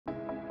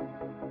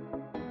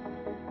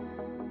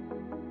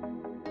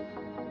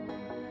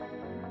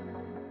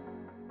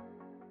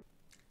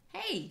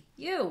Hey,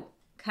 you,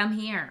 come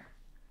here.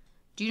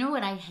 Do you know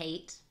what I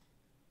hate?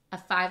 A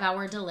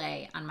 5-hour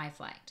delay on my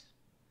flight.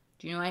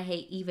 Do you know what I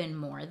hate even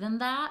more than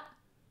that?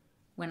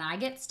 When I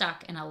get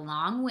stuck in a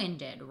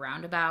long-winded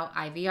roundabout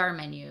IVR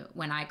menu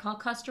when I call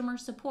customer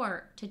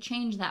support to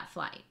change that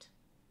flight.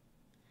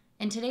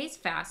 In today's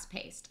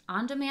fast-paced,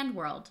 on-demand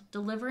world,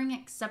 delivering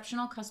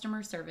exceptional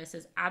customer service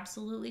is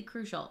absolutely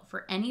crucial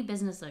for any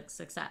business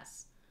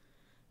success.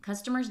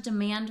 Customers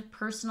demand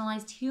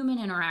personalized human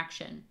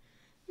interaction.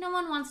 No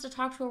one wants to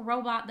talk to a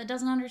robot that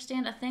doesn't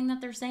understand a thing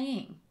that they're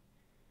saying.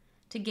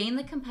 To gain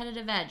the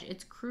competitive edge,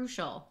 it's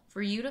crucial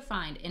for you to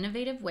find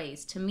innovative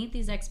ways to meet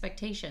these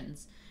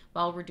expectations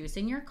while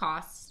reducing your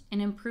costs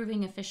and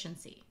improving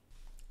efficiency.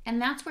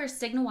 And that's where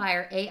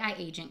SignalWire AI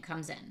Agent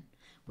comes in.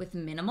 With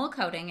minimal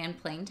coding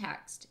and plain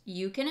text,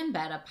 you can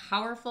embed a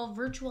powerful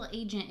virtual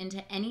agent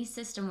into any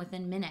system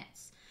within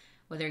minutes.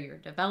 Whether you're a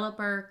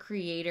developer,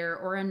 creator,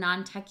 or a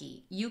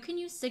non-techie, you can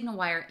use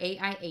SignalWire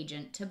AI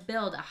Agent to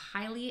build a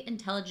highly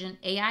intelligent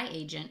AI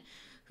agent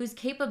whose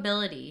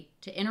capability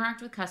to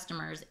interact with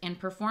customers and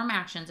perform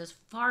actions is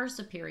far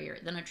superior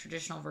than a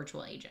traditional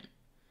virtual agent.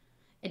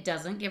 It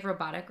doesn't give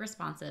robotic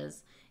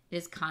responses. It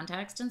is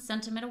context and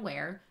sentiment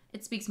aware.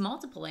 It speaks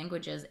multiple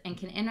languages and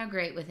can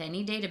integrate with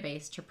any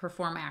database to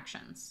perform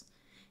actions.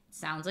 It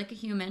sounds like a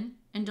human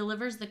and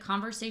delivers the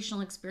conversational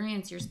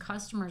experience your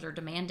customers are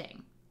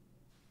demanding.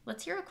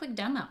 Let's hear a quick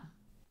demo.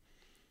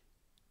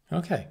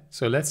 Okay,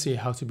 so let's see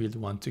how to build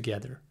one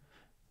together.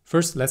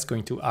 First, let's go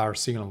into our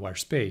SignalWire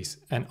space,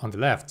 and on the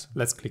left,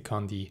 let's click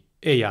on the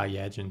AI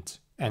agent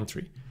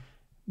entry.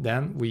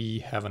 Then we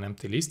have an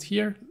empty list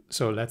here,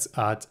 so let's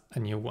add a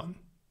new one.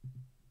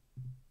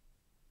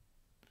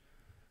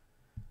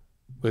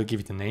 We'll give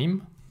it a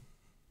name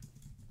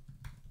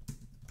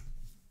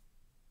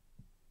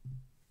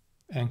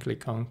and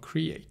click on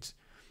Create.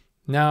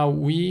 Now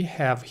we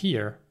have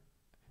here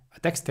a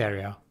text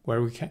area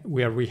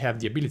where we have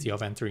the ability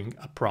of entering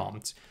a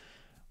prompt.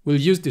 We'll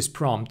use this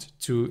prompt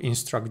to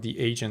instruct the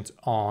agent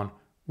on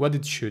what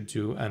it should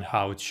do and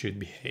how it should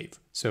behave.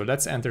 So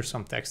let's enter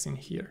some text in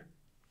here.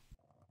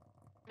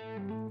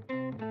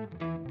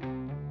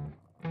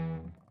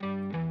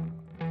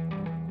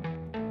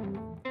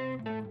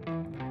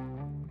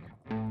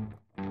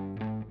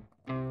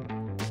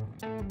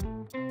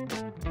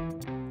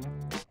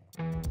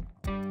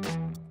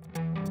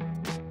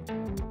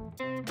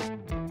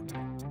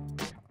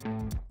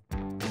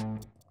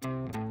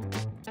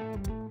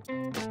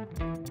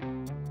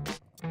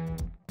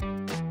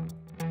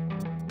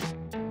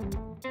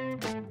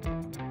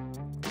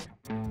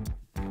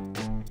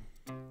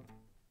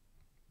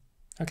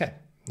 Okay,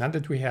 now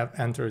that we have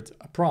entered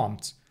a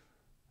prompt,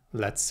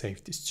 let's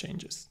save these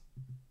changes.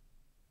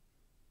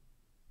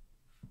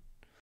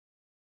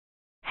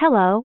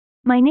 Hello,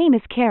 my name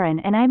is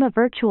Karen and I'm a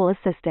virtual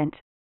assistant.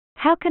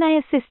 How can I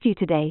assist you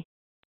today?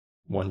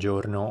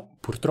 Buongiorno,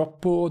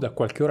 purtroppo da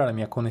qualche ora la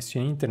mia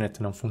connessione internet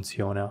non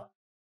funziona.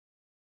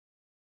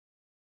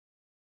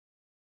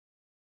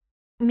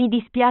 Mi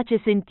dispiace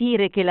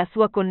sentire che la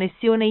sua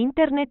connessione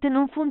internet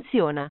non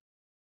funziona.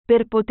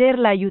 Per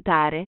poterla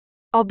aiutare,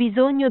 ho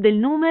bisogno del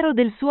numero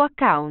del suo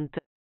account.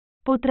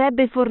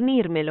 Potrebbe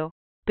fornirmelo,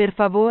 per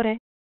favore?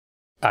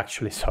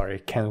 Actually,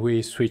 sorry, can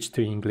we switch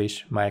to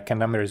English? My account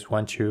number is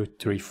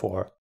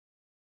 1234.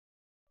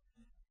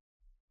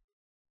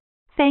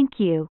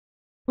 Thank you.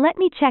 Let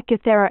me check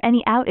if there are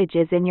any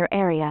outages in your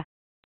area.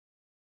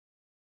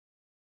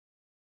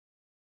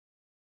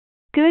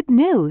 Good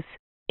news!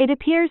 It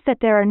appears that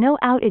there are no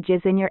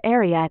outages in your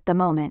area at the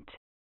moment.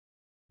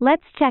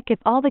 Let's check if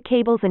all the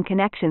cables and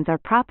connections are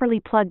properly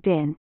plugged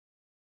in.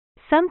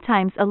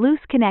 Sometimes a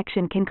loose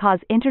connection can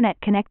cause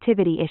internet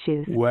connectivity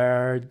issues.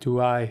 Where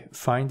do I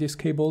find these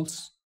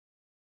cables?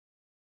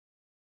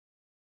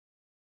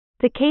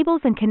 The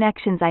cables and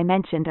connections I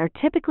mentioned are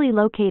typically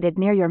located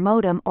near your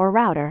modem or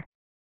router.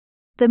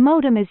 The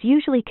modem is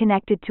usually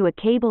connected to a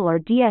cable or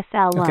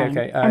DSL line,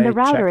 and the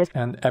router is...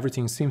 and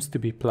everything seems to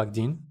be plugged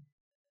in.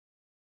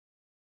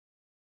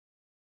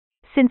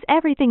 Since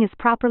everything is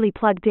properly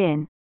plugged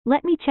in,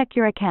 let me check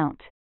your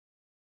account.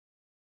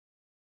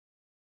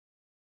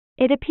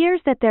 It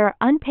appears that there are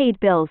unpaid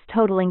bills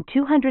totaling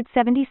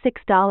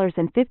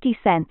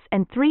 $276.50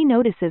 and 3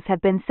 notices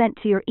have been sent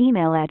to your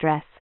email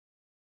address.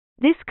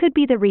 This could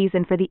be the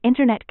reason for the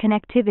internet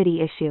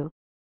connectivity issue.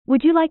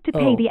 Would you like to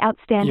pay the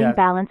outstanding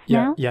balance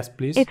now? Yes,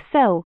 please. If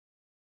so,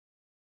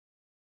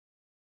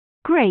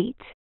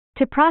 great.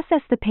 To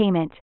process the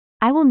payment,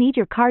 I will need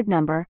your card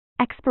number,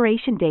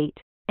 expiration date,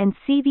 and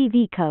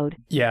CVV code.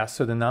 Yeah,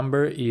 so the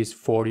number is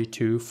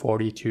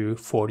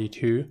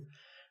 424242.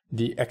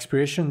 The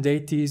expiration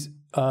date is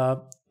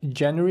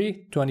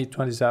January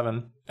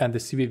 2027 and the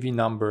CVV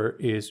number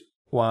is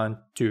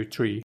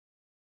 123.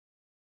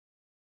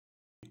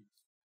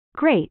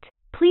 Great.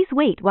 Please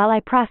wait while I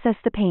process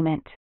the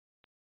payment.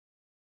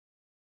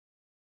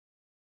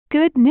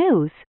 Good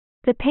news!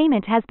 The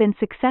payment has been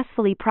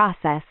successfully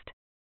processed.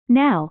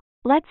 Now,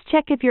 let's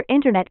check if your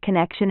internet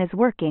connection is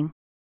working.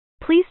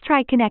 Please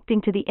try connecting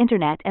to the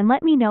internet and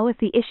let me know if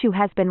the issue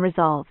has been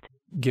resolved.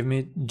 Give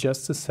me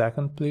just a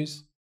second,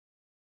 please.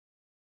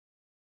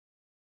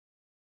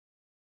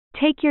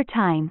 Take your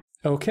time.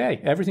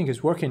 Okay, everything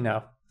is working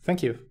now.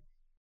 Thank you.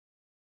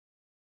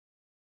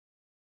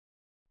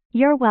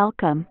 You're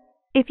welcome.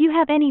 If you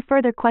have any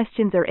further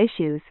questions or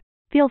issues,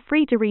 feel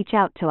free to reach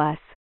out to us.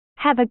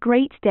 Have a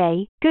great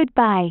day.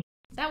 Goodbye.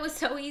 That was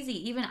so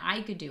easy. Even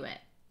I could do it.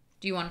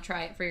 Do you want to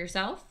try it for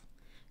yourself?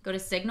 Go to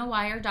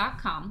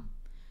SignalWire.com,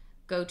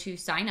 go to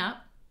sign up,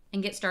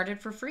 and get started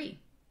for free.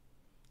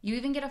 You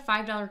even get a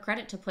 $5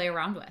 credit to play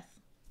around with.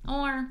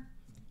 Or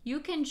you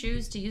can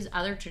choose to use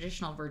other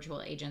traditional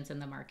virtual agents in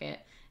the market,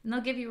 and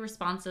they'll give you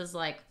responses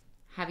like,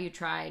 have you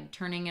tried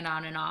turning it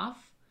on and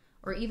off?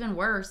 Or even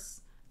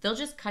worse, they'll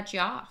just cut you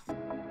off.